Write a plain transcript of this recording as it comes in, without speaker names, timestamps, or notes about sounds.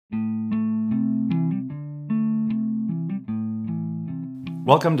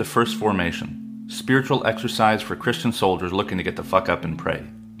Welcome to First Formation, spiritual exercise for Christian soldiers looking to get the fuck up and pray.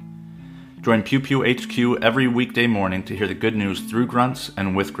 Join Pew Pew HQ every weekday morning to hear the good news through grunts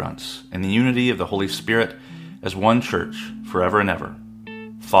and with grunts, in the unity of the Holy Spirit as one church, forever and ever.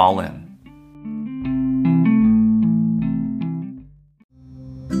 Fall in.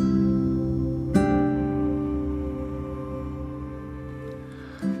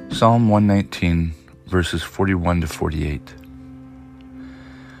 Psalm 119, verses 41 to 48.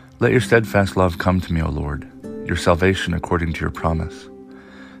 Let your steadfast love come to me, O Lord, your salvation according to your promise.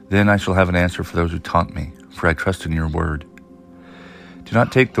 Then I shall have an answer for those who taunt me, for I trust in your word. Do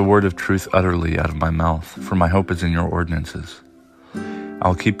not take the word of truth utterly out of my mouth, for my hope is in your ordinances. I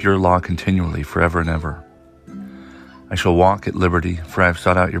will keep your law continually, forever and ever. I shall walk at liberty, for I have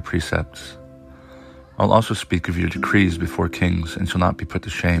sought out your precepts. I will also speak of your decrees before kings, and shall not be put to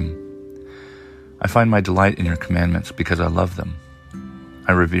shame. I find my delight in your commandments, because I love them.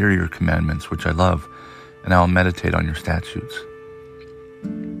 I revere your commandments, which I love, and I will meditate on your statutes.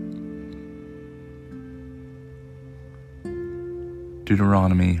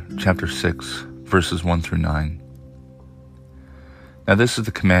 Deuteronomy chapter 6, verses 1 through 9. Now this is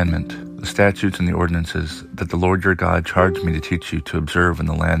the commandment, the statutes and the ordinances that the Lord your God charged me to teach you to observe in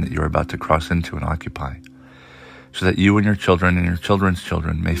the land that you are about to cross into and occupy, so that you and your children and your children's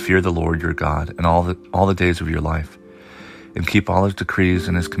children may fear the Lord your God and all the days of your life, and keep all his decrees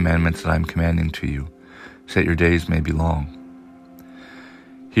and his commandments that I am commanding to you, so that your days may be long.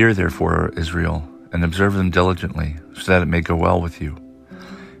 Hear therefore, Israel, and observe them diligently, so that it may go well with you,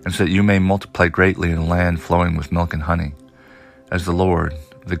 and so that you may multiply greatly in a land flowing with milk and honey, as the Lord,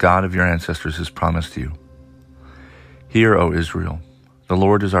 the God of your ancestors, has promised you. Hear, O Israel, the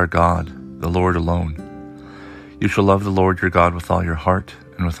Lord is our God, the Lord alone. You shall love the Lord your God with all your heart,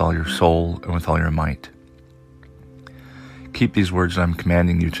 and with all your soul, and with all your might. Keep these words that I am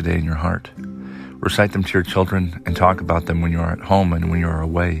commanding you today in your heart. Recite them to your children, and talk about them when you are at home and when you are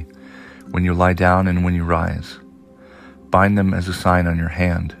away, when you lie down and when you rise. Bind them as a sign on your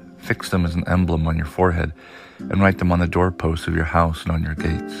hand, fix them as an emblem on your forehead, and write them on the doorposts of your house and on your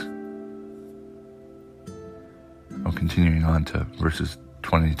gates. Continuing on to verses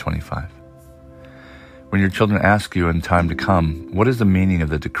 20 to 25. When your children ask you in time to come, what is the meaning of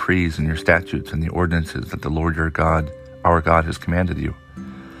the decrees and your statutes and the ordinances that the Lord your God, our God, has commanded you?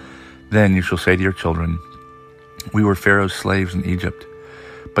 Then you shall say to your children, we were Pharaoh's slaves in Egypt,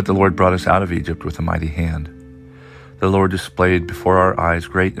 but the Lord brought us out of Egypt with a mighty hand. The Lord displayed before our eyes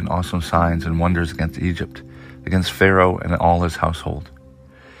great and awesome signs and wonders against Egypt, against Pharaoh and all his household.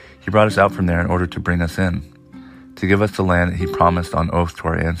 He brought us out from there in order to bring us in, to give us the land that he promised on oath to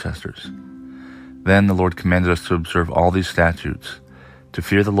our ancestors. Then the Lord commanded us to observe all these statutes, to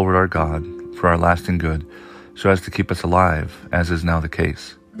fear the Lord our God for our lasting good, so as to keep us alive, as is now the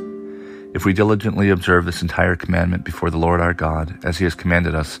case. If we diligently observe this entire commandment before the Lord our God, as he has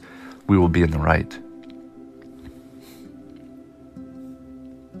commanded us, we will be in the right.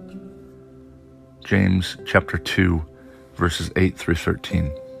 James chapter 2, verses 8 through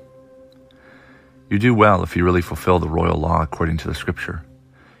 13. You do well if you really fulfill the royal law according to the scripture.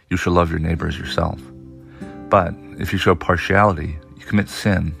 You shall love your neighbor as yourself. But if you show partiality, you commit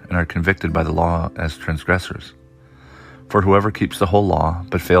sin and are convicted by the law as transgressors. For whoever keeps the whole law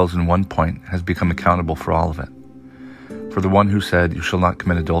but fails in one point has become accountable for all of it. For the one who said, you shall not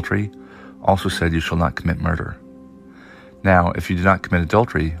commit adultery, also said, you shall not commit murder. Now, if you do not commit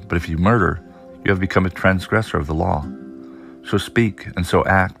adultery, but if you murder, you have become a transgressor of the law. So speak and so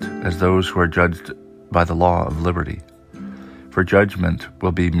act as those who are judged by the law of liberty. For judgment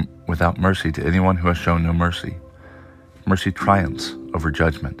will be without mercy to anyone who has shown no mercy. Mercy triumphs over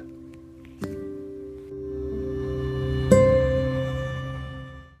judgment.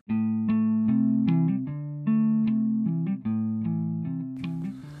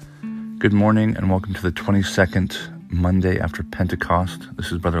 Good morning and welcome to the 22nd Monday after Pentecost.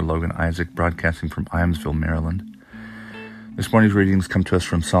 This is Brother Logan Isaac broadcasting from Iamsville, Maryland. This morning's readings come to us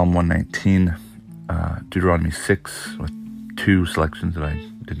from Psalm 119, Deuteronomy 6, with two selections that I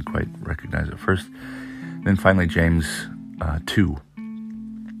didn't quite recognize at first, and then finally James 2.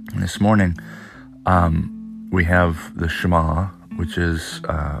 And this morning we have the Shema, which is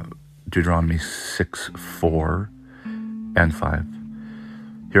Deuteronomy 6, 4 and 5.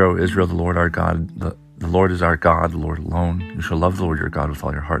 Hear, O Israel, the Lord our God, the Lord is our God, the Lord alone. You shall love the Lord your God with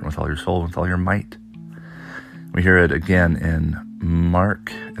all your heart and with all your soul and with all your might. We hear it again in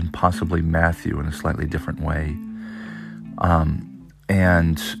Mark and possibly Matthew in a slightly different way.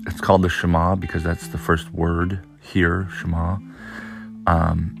 And it's called the Shema because that's the first word here, Shema.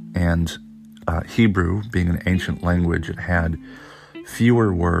 And Hebrew, being an ancient language, it had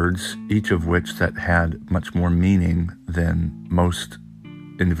fewer words, each of which that had much more meaning than most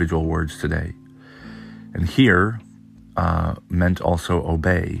individual words today. And hear meant also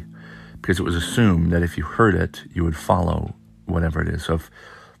obey, because it was assumed that if you heard it, you would follow whatever it is. So if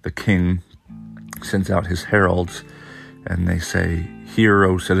the king sends out his heralds and they say, "Hear,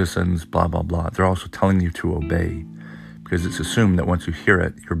 O citizens, blah, blah, blah," they're also telling you to obey, because it's assumed that once you hear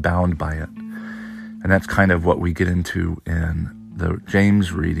it, you're bound by it. And that's kind of what we get into in the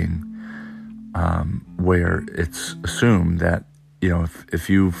James reading, where it's assumed that, if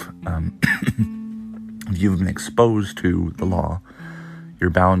you've if you've been exposed to the law, you're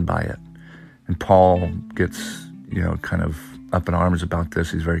bound by it. And Paul gets, kind of up in arms about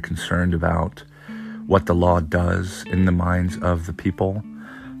this. He's very concerned about what the law does in the minds of the people.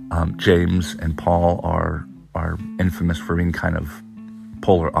 James and Paul are infamous for being kind of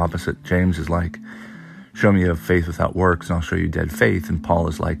polar opposite. James is like, "Show me a faith without works, and I'll show you dead faith." And Paul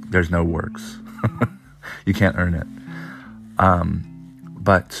is like, "There's no works. You can't earn it."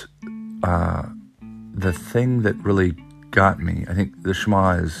 But the thing that really got me, I think the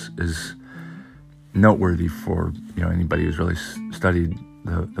Shema is noteworthy for anybody who's really studied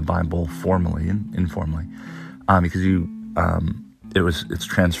the Bible formally and informally, because it's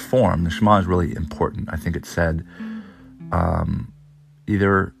transformed. The Shema is really important. I think it said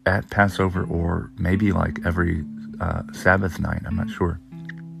either at Passover or maybe like every Sabbath night. I'm not sure.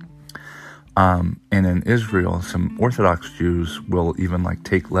 And in Israel, some Orthodox Jews will even like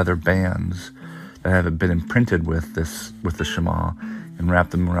take leather bands that have been imprinted with the Shema and wrap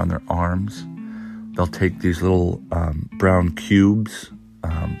them around their arms. They'll take these little brown cubes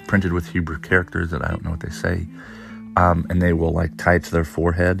printed with Hebrew characters that I don't know what they say, and they will like tie it to their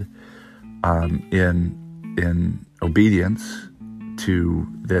forehead in obedience to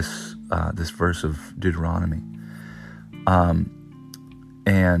this verse of Deuteronomy,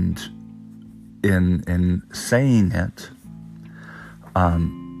 and in saying it,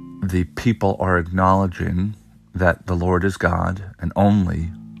 the people are acknowledging that the Lord is God and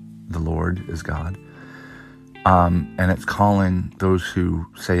only the Lord is God. And it's calling those who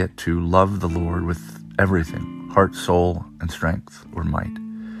say it to love the Lord with everything, heart, soul, and strength or might.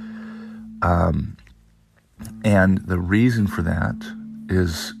 And the reason for that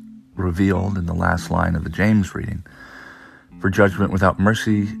is revealed in the last line of the James reading. "For judgment without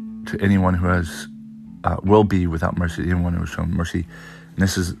mercy to anyone who will be without mercy to anyone who has shown mercy." And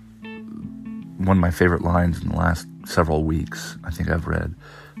this is one of my favorite lines in the last several weeks I think I've read.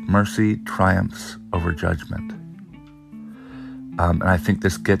 "Mercy triumphs over judgment." And I think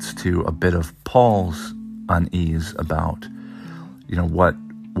this gets to a bit of Paul's unease about,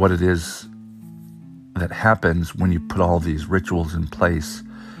 what it is that happens when you put all these rituals in place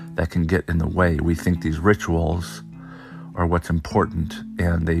that can get in the way. We think these rituals are what's important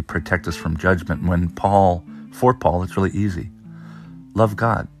and they protect us from judgment. For Paul, it's really easy. Love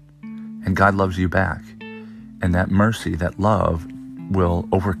God, and God loves you back. And that mercy, that love will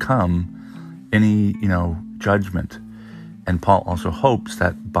overcome any, judgment. And Paul also hopes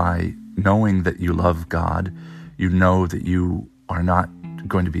that by knowing that you love God, you know that you are not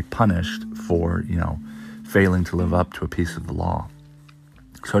going to be punished for, failing to live up to a piece of the law.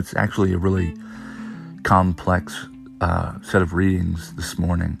 So it's actually a really complex set of readings this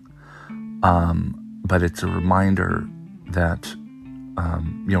morning. But it's a reminder that,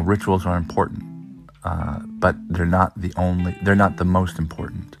 rituals are important, but they're not the most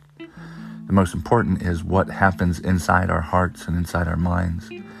important. The most important is what happens inside our hearts and inside our minds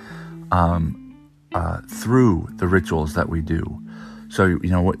through the rituals that we do. So,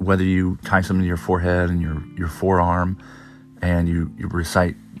 whether you tie something to your forehead and your forearm and you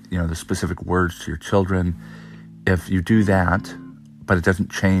recite, the specific words to your children, if you do that, but it doesn't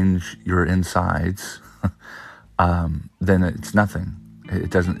change your insides, then it's nothing.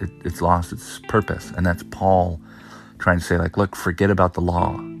 It's lost its purpose. And that's Paul trying to say, look, forget about the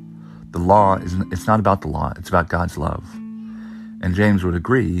law. The law it's not about the law, it's about God's love. And James would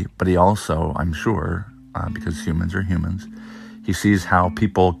agree, but he also, I'm sure, because humans are humans, he sees how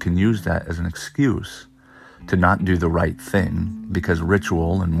people can use that as an excuse to not do the right thing because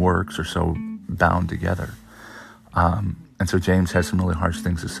ritual and works are so bound together. And so James has some really harsh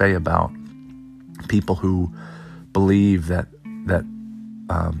things to say about people who believe that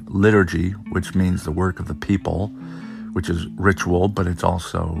liturgy, which means the work of the people, which is ritual, but it's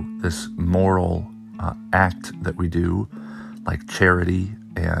also this moral act that we do, like charity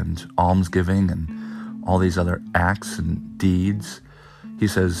and almsgiving and all these other acts and deeds. He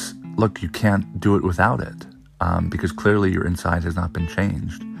says, look, you can't do it without it, because clearly your inside has not been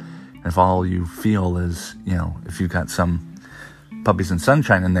changed. And if all you feel is, if you've got some puppies and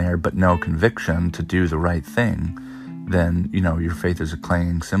sunshine in there, but no conviction to do the right thing, then, your faith is a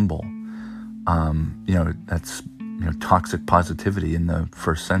clanging cymbal. That's, toxic positivity in the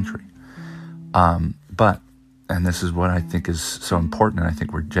first century. And this is what I think is so important, and I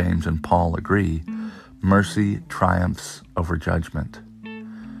think where James and Paul agree, mercy triumphs over judgment.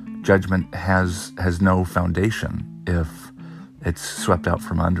 Judgment has no foundation if it's swept out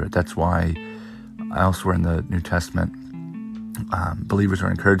from under it. That's why elsewhere in the New Testament, believers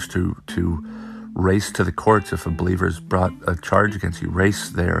are encouraged to race to the courts. If a believer's brought a charge against you, race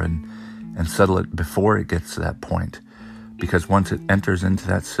there and settle it before it gets to that point. Because once it enters into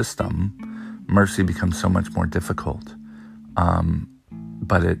that system, mercy becomes so much more difficult.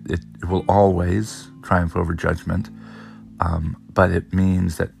 But it will always triumph over judgment. But it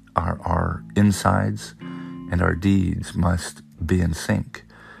means that our insides and our deeds must be in sync.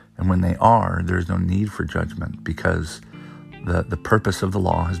 And when they are, there's no need for judgment, because the purpose of the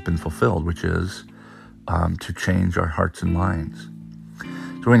law has been fulfilled, which is to change our hearts and minds.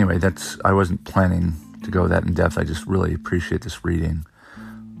 So anyway, I wasn't planning to go that in depth. I just really appreciate this reading.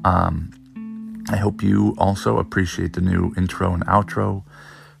 I hope you also appreciate the new intro and outro.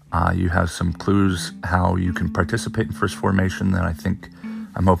 You have some clues how you can participate in First Formation that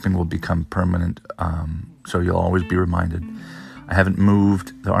I'm hoping will become permanent, so you'll always be reminded. I haven't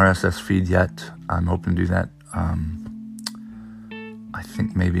moved the RSS feed yet. I'm hoping to do that, I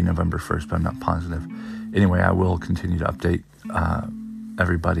think maybe November 1st, but I'm not positive. Anyway, I will continue to update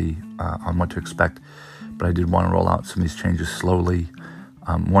everybody on what to expect, but I did want to roll out some of these changes slowly.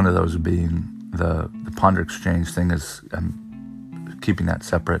 One of those being the Ponder Exchange thing is I'm keeping that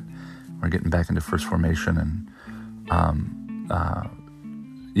separate. We're getting back into First Formation, and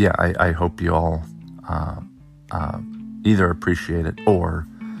I hope you all either appreciate it or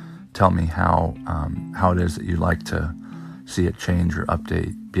tell me how it is that you'd like to see it change or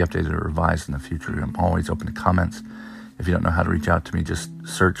be updated or revised in the future. I'm always open to comments. If you don't know how to reach out to me, just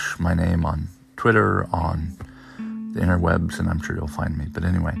search my name on Twitter, on the interwebs, and I'm sure you'll find me. But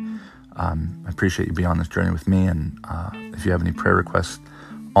anyway, I appreciate you being on this journey with me, and if you have any prayer requests,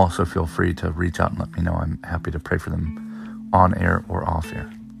 also feel free to reach out and let me know. I'm happy to pray for them on air or off air.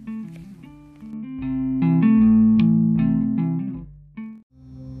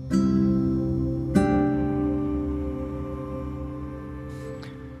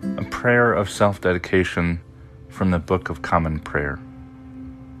 A prayer of self-dedication from the Book of Common Prayer.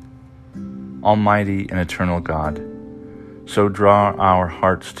 Almighty and eternal God, so draw our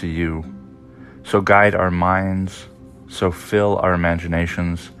hearts to you, so guide our minds, so fill our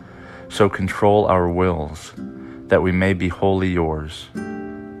imaginations, so control our wills, that we may be wholly yours,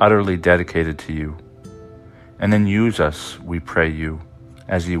 utterly dedicated to you. And then use us, we pray you,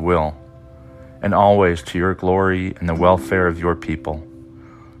 as you will, and always to your glory and the welfare of your people,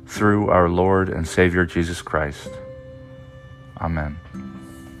 through our Lord and Savior Jesus Christ. Amen.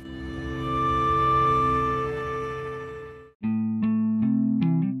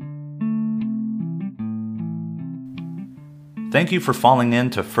 Thank you for falling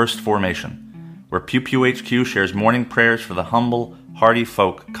into First Formation, where Pew Pew HQ shares morning prayers for the humble, hardy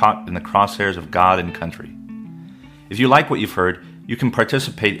folk caught in the crosshairs of God and country. If you like what you've heard, you can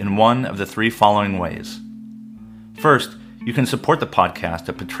participate in one of the three following ways. First, you can support the podcast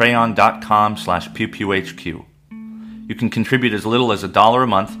at patreon.com/pewpewhq. You can contribute as little as $1 a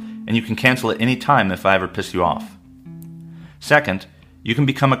month, and you can cancel at any time if I ever piss you off. Second, you can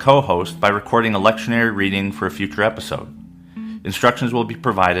become a co-host by recording a lectionary reading for a future episode. Instructions will be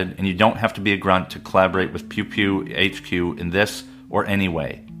provided, and you don't have to be a grunt to collaborate with Pew Pew HQ in this or any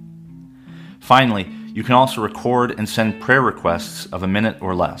way. Finally, you can also record and send prayer requests of a minute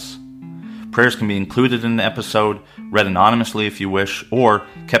or less. Prayers can be included in the episode, read anonymously if you wish, or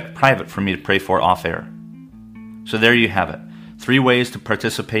kept private for me to pray for off-air. So there you have it, 3 ways to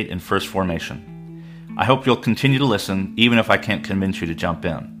participate in First Formation. I hope you'll continue to listen, even if I can't convince you to jump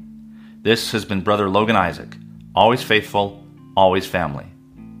in. This has been Brother Logan Isaac, always faithful, always family.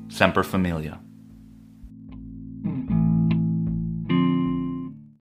 Semper Familia.